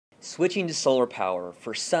Switching to solar power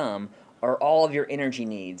for some or all of your energy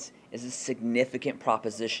needs is a significant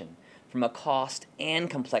proposition from a cost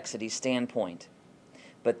and complexity standpoint.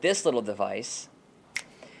 But this little device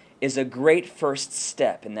is a great first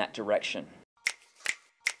step in that direction.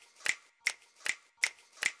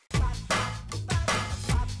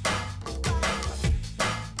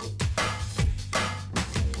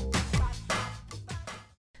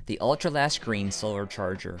 The UltraLast Green solar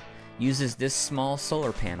charger uses this small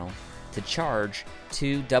solar panel to charge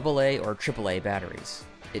two AA or AAA batteries.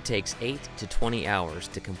 It takes 8 to 20 hours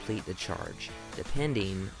to complete the charge,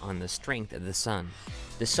 depending on the strength of the sun.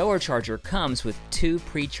 The solar charger comes with 2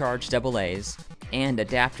 pre-charged AA's and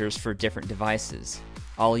adapters for different devices,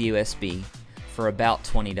 all USB, for about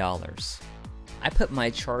 $20. I put my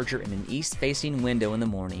charger in an east-facing window in the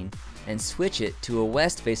morning and switch it to a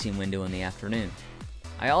west-facing window in the afternoon.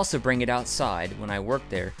 I also bring it outside when I work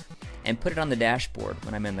there and put it on the dashboard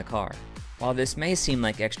when I'm in the car. While this may seem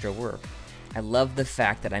like extra work, I love the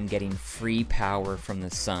fact that I'm getting free power from the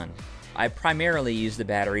sun. I primarily use the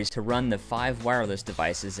batteries to run the 5 wireless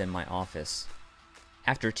devices in my office.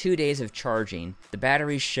 After 2 days of charging, the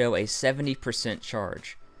batteries show a 70%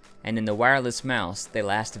 charge, and in the wireless mouse, they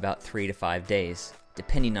last about 3 to 5 days,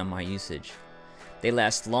 depending on my usage. They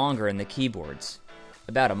last longer in the keyboards,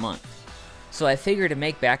 about a month. So I figure to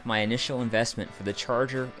make back my initial investment for the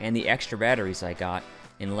charger and the extra batteries I got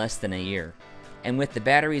in less than a year. And with the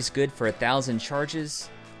batteries good for 1,000 charges,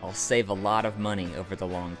 I'll save a lot of money over the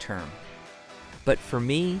long term. But for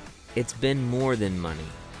me, it's been more than money.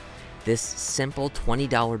 This simple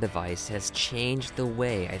 $20 device has changed the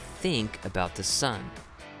way I think about the sun.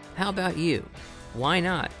 How about you? Why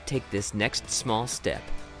not take this next small step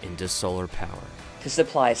into solar power? To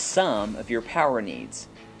supply some of your power needs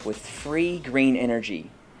with free green energy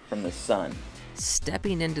from the sun.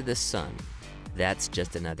 Stepping into the sun, that's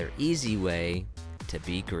just another easy way to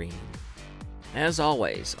be green. As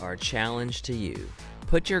always, our challenge to you,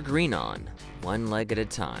 put your green on, one leg at a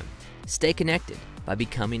time. Stay connected by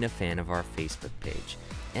becoming a fan of our Facebook page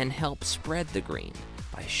and help spread the green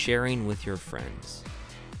by sharing with your friends.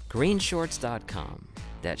 Greenshorts.com,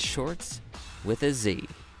 that's shorts with a Z.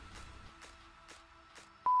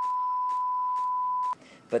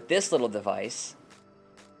 But this little device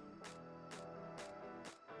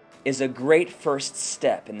is a great first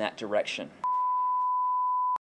step in that direction.